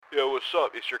Yo, what's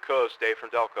up? It's your cuz, Dave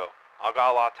from Delco. I got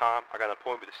a lot of time. I got an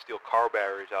appointment to steal car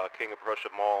batteries out of King of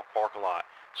Prussia Mall parking lot.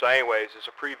 So anyways,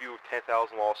 it's a preview of 10,000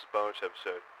 Losses bonus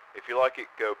episode. If you like it,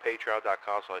 go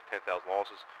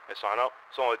patreon.com/10,000losses and sign up.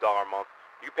 It's only $1 a month.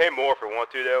 You can pay more if you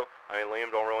want to, though. I mean,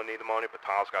 Liam don't really need the money, but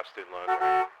Tom's got student loans.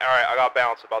 Alright, I got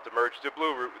bounce. About to merge to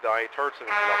Blue Route with Donnie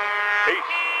Turton. Peace.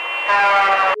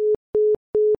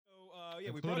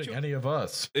 Yeah, we including any of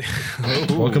us.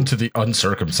 Welcome to the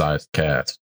uncircumcised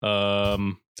cast.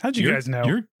 How'd you guys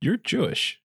know? You're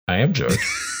Jewish. I am Jewish.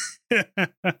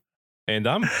 And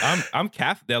I'm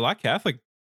Catholic. A lot of Catholic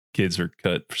kids are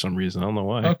cut for some reason. I don't know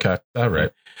why. Okay, all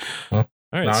right. Well,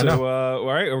 all right. So, all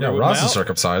right. Yeah, Ross is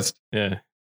circumcised. Yeah,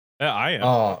 I am.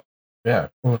 Oh, yeah.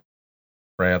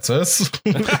 Francis.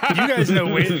 You guys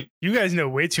know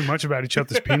way too much about each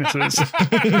other's penises.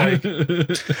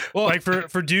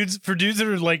 For dudes that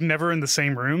are like never in the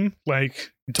same room,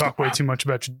 like you talk way too much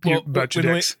about your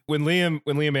dicks. When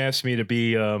Liam asked me to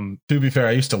be to be fair,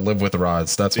 I used to live with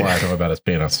Roz. That's why I know about his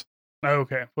penis.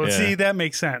 Okay. Well, see, that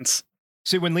makes sense.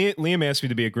 See, when Liam asked me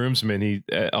to be a groomsman, he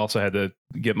also had to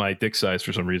get my dick size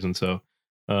for some reason. So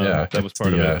that was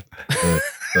part of it.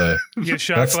 You get a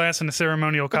shot glass and a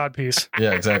ceremonial codpiece.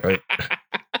 Yeah, exactly.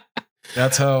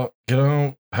 That's how,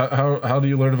 how do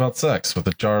you learn about sex? With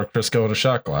a jar of Crisco and a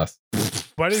shot glass.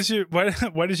 Why does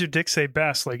your dick say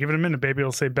best? Like, give it a minute, baby,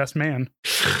 it'll say best man.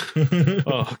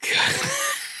 Oh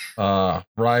god.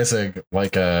 Rising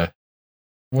like a,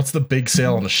 what's the big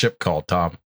sail on a ship called,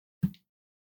 Tom?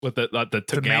 With the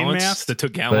topgallants? The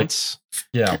topgallants?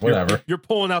 Yeah, whatever. You're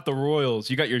pulling out the royals.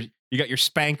 You got your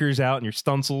spankers out and your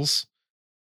stunsels.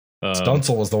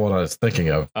 Stunsel was the one I was thinking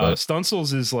of.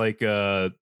 Stunsels is like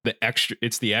the extra.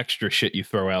 It's the extra shit you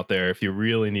throw out there if you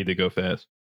really need to go fast.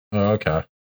 Oh, okay.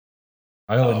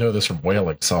 I only know this from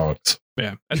whaling songs.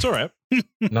 Yeah, that's all right.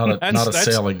 not a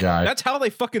sailing guy. That's how they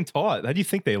fucking taught. How do you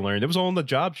think they learned? It was all on the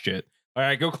job shit. All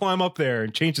right, go climb up there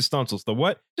and change the stunsels. The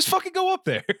what? Just fucking go up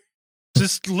there.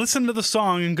 Just listen to the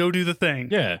song and go do the thing.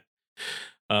 Yeah.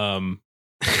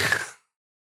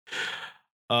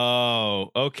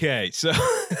 Oh, okay. So,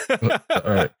 all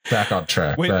right, back on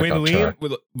track.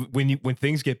 When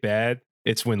things get bad,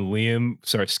 it's when Liam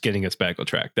starts getting us back on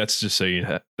track. That's just so you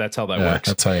know. That's how that works.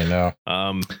 That's how you know.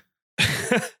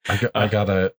 I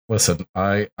gotta listen.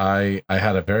 I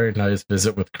had a very nice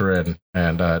visit with Corinne,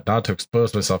 and not to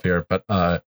expose myself here, but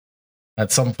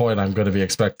at some point I'm going to be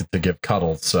expected to give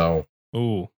cuddles. So,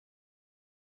 ooh,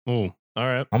 all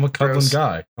right. I'm a cuddling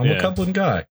guy. A cuddling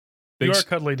guy. You're a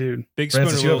cuddly dude. Big spoon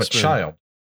Francis, or you little have a spoon? child.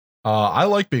 I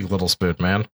like being little spoon,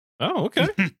 man. Oh, okay.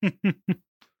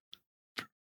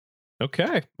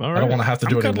 Okay, all right. I don't want to have to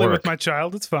do any work with my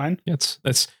child. It's fine.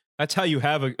 That's how you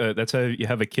have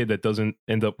a kid that doesn't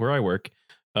end up where I work.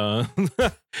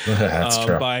 That's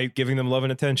true. By giving them love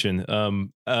and attention. So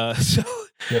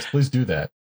yes, please do that.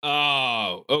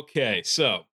 Oh, okay.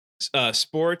 So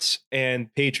sports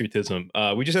and patriotism.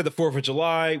 We just had the 4th of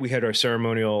July. We had our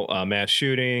ceremonial mass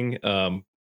shooting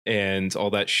and all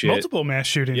that shit. Multiple mass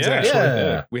shootings, actually.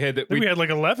 Yeah. We had we had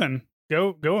like 11.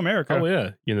 Go America. Oh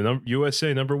yeah,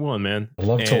 USA #1, man. I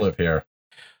love to live here.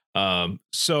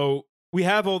 So we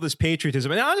have all this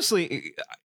patriotism, and honestly,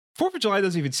 4th of July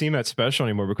doesn't even seem that special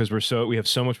anymore because we have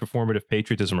so much performative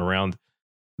patriotism around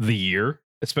the year,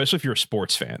 especially if you're a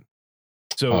sports fan.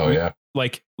 So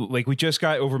like we just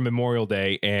got over Memorial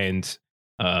Day, and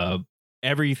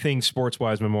everything sports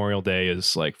wise Memorial Day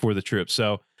is like for the troops.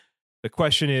 So the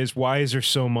question is, why is there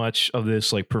so much of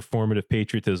this like performative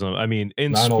patriotism? I mean,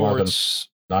 in 9/11. sports,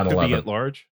 9/11. could be at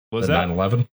large. Was that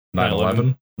 9/11?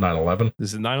 9/11? 9/11?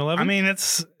 Is it 9/11? I mean,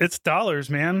 it's dollars,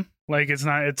 man. Like it's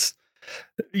not. It's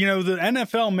the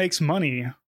NFL makes money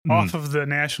off of the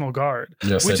National Guard.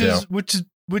 Yes,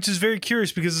 which is very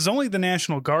curious because it's only the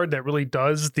National Guard that really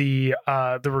does the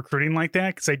recruiting like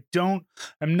that. Because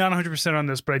I'm not 100% on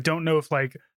this, but I don't know if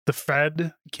like the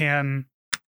Fed can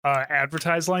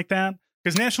advertise like that,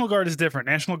 because National Guard is different.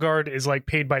 National Guard is like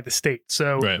paid by the state.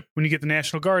 So when you get the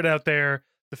National Guard out there,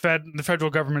 the federal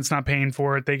government's not paying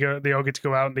for it. They all get to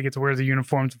go out and they get to wear the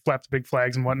uniforms, flap the big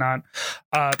flags and whatnot.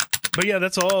 But yeah,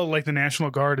 that's all. Like the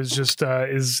National Guard is just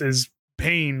is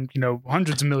paying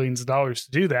hundreds of millions of dollars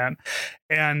to do that,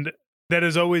 and that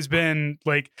has always been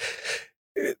like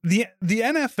the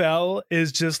NFL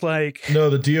is just like, no,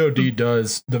 the DoD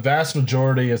does. The vast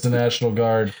majority is the National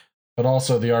Guard, but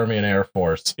also the Army and Air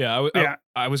Force. Yeah,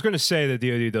 I was going to say that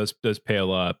DoD does pay a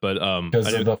lot, but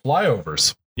because of the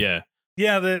flyovers. Yeah,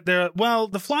 the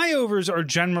flyovers are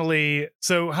generally,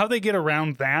 so how they get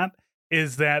around that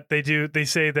is that they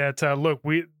say that look,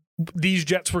 these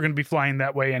jets were going to be flying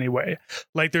that way anyway.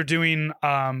 Like they're doing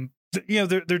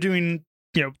they're doing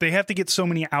they have to get so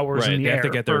many hours Right, in the they air have to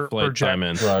get their flight jet. time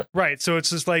in. Right. Right. So it's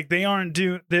just like they aren't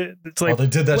doing. It's like Well, they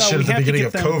did that well, shit we at the have to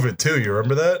beginning get of them- COVID too. You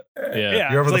remember that?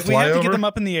 Yeah. You remember it's the like we have to get flyover? them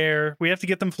up in the air. We have to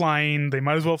get them flying. They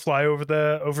might as well fly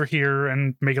over here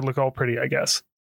and make it look all pretty, I guess.